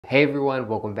Hey everyone,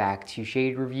 welcome back to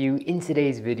Shade Review. In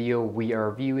today's video, we are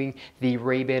reviewing the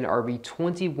Ray-Ban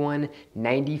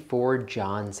RB2194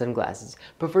 John sunglasses.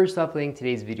 But first off, letting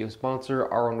today's video sponsor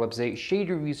our own website,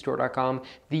 shadereviewstore.com,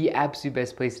 the absolute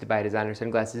best place to buy designer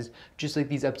sunglasses, just like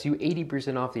these up to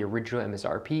 80% off the original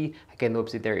MSRP. Again, the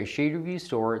website there is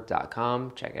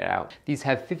shadereviewstore.com. Check it out. These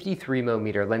have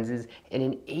 53mm lenses and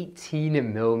an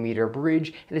 18mm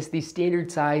bridge, and it's the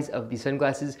standard size of the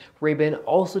sunglasses. Ray-Ban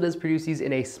also does produce these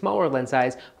in a smaller lens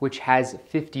size, which has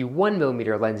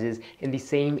 51mm lenses in the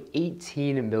same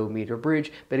 18mm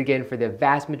bridge. But again, for the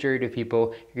vast majority of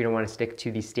people, you're gonna wanna stick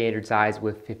to the standard size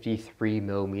with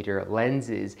 53mm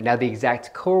lenses. Now, the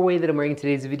exact colorway that I'm wearing in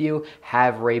today's video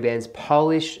have Ray-Ban's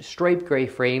polished striped gray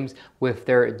frames with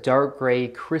their dark gray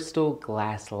crystal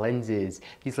glass lenses.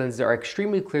 These lenses are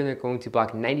extremely clear and they're going to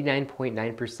block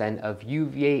 99.9% of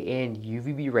UVA and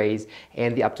UVB rays,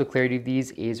 and the optical clarity of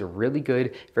these is really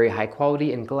good, very high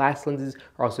quality, and glass lenses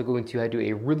are also going to do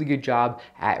a really good job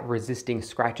at resisting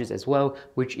scratches as well,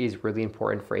 which is really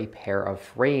important for a pair of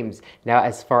frames. Now,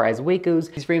 as far as weight goes,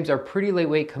 these frames are pretty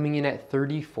lightweight, coming in at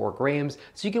 34 grams,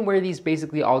 so you can wear these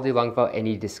basically all day long without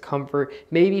any discomfort.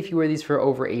 Maybe if you wear these for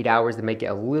over 8 hours, they might get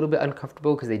a little bit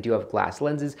uncomfortable because they do have glass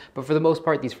lenses, but for the most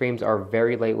part, these frames are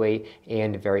very lightweight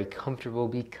and very comfortable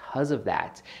because of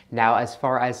that. Now, as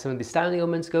far as some of the styling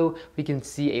elements go, we can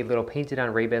see a little painted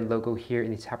on Ray-Ban logo here in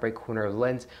the top right corner of the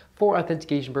lens for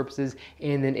authentication purposes,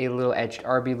 and then a little etched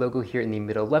RB logo here in the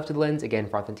middle left of the lens, again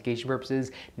for authentication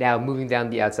purposes. Now, moving down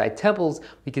the outside temples,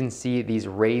 we can see these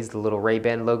raised little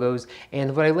Ray-Ban logos,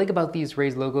 and what I like about these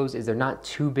raised logos is they're not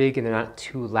too big and they're not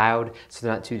too loud, so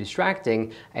they're not too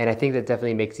distracting, and I think that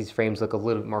definitely makes these frames look a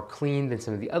little bit more clean than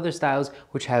some of the other styles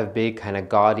which have big kind of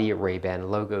gaudy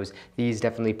Ray-Ban logos. These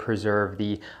definitely preserve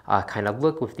the kind of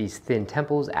look with these thin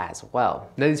temples as well.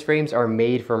 Now, these frames are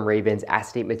made from Ray-Ban's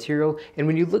acetate material, and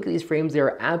when you look at these frames, they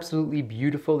are absolutely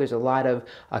beautiful. There's a lot of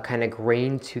kind of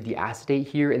grain to the acetate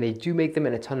here, and they do make them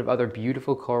in a ton of other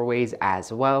beautiful colorways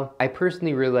as well. I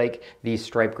personally really like these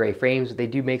striped gray frames, but they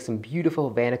do make some beautiful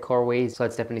Havana colorways, so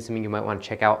that's definitely something you might want to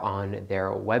check out on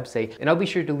their website. And I'll be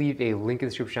sure to leave a link in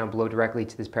the description down below directly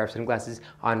to this pair of sunglasses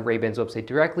on Ray-Ban's website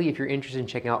directly if you're interested in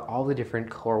checking out all the different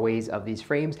colorways of these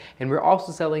frames. And we're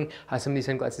also selling some of these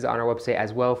sunglasses on our website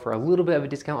as well for a little bit of a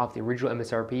discount off the original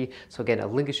MSRP. So again, a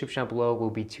link in the description down below will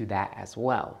be to that as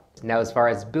well. Now, as far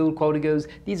as build quality goes,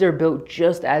 these are built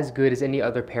just as good as any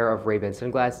other pair of Ray-Ban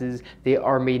sunglasses. They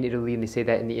are made in Italy, and they say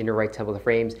that in the inner right temple of the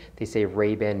frames. They say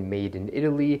Ray-Ban made in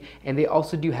Italy, and they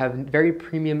also do have very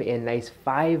premium and nice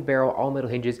 5-barrel all-metal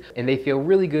hinges, and they feel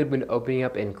really good when opening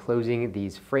up and closing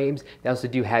these frames. They also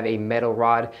do have a metal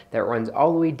rod that runs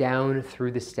all the way down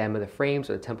through the stem of the frames,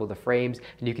 or the temple of the frames,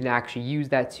 and you can actually use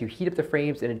that to heat up the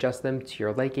frames and adjust them to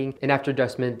your liking. And after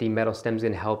adjustment, the metal stem is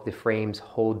going to help the frames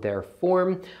hold their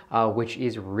form, which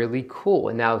is really cool.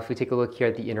 And now if we take a look here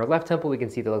at the inner left temple, we can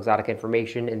see the Luxottica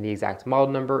information and the exact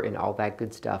model number and all that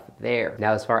good stuff there.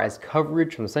 Now, as far as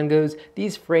coverage from the sun goes,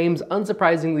 these frames,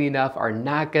 unsurprisingly enough, are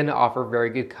not going to offer very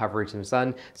good coverage from the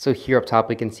sun. So here up top,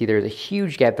 we can see there's a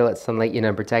huge gap that lets sunlight in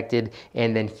unprotected.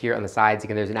 And then here on the sides,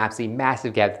 again, there's an absolutely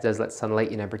massive gap that does let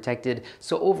sunlight in unprotected.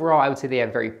 So overall, I would say they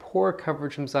have very poor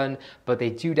coverage from sun, but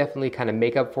they do definitely kind of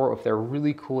make up for it with their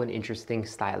really cool and interesting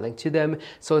styling to them.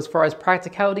 So as far as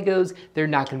practicality goes, they're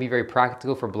not going to be very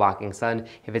practical for blocking sun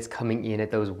if it's coming in at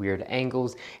those weird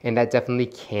angles, and that definitely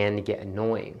can get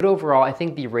annoying. But overall, I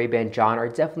think the Ray-Ban John are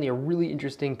definitely a really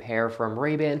interesting pair from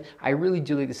Ray-Ban. I really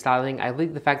do like the styling. I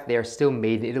like the fact that they are still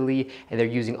made in Italy and they're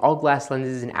using all glass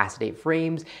lenses and acetate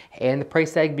frames, and the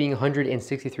price tag being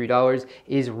 $163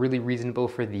 is really reasonable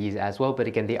for these as well. But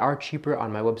again, they are cheaper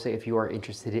on my website if you are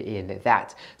interested in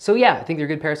that. So yeah, I think they're a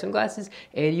good pair of sunglasses,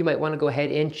 and you might want to go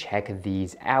ahead and check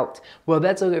these out. Well,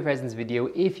 that's all good for this video.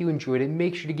 If you enjoyed it,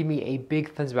 make sure to give me a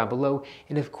big thumbs up down below,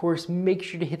 and of course, make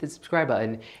sure to hit the subscribe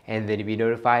button, and then you'll be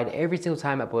notified every single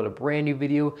time I upload a brand new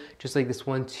video just like this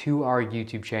one to our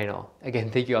YouTube channel.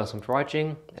 Again, thank you all so much for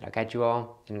watching, and I'll catch you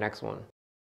all in the next one.